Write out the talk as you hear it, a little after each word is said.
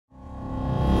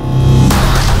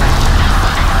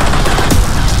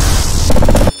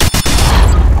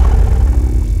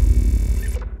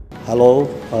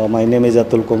Hello, my name is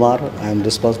Atul Kumar. I am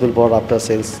responsible for after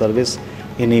sales service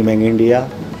in EMAG India.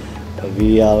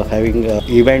 We are having an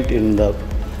event in the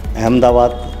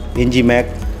Ahmedabad, ENGIMACH.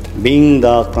 Being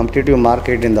the competitive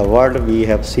market in the world, we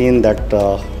have seen that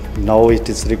now it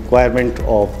is requirement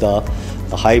of the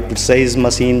high precise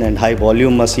machine and high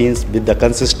volume machines with the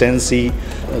consistency,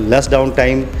 less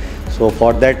downtime. So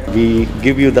for that we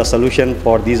give you the solution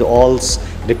for these all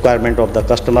requirement of the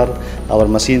customer. Our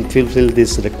machine fulfill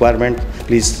this requirement.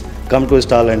 Please come to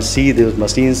install and see these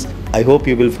machines. I hope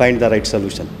you will find the right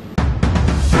solution.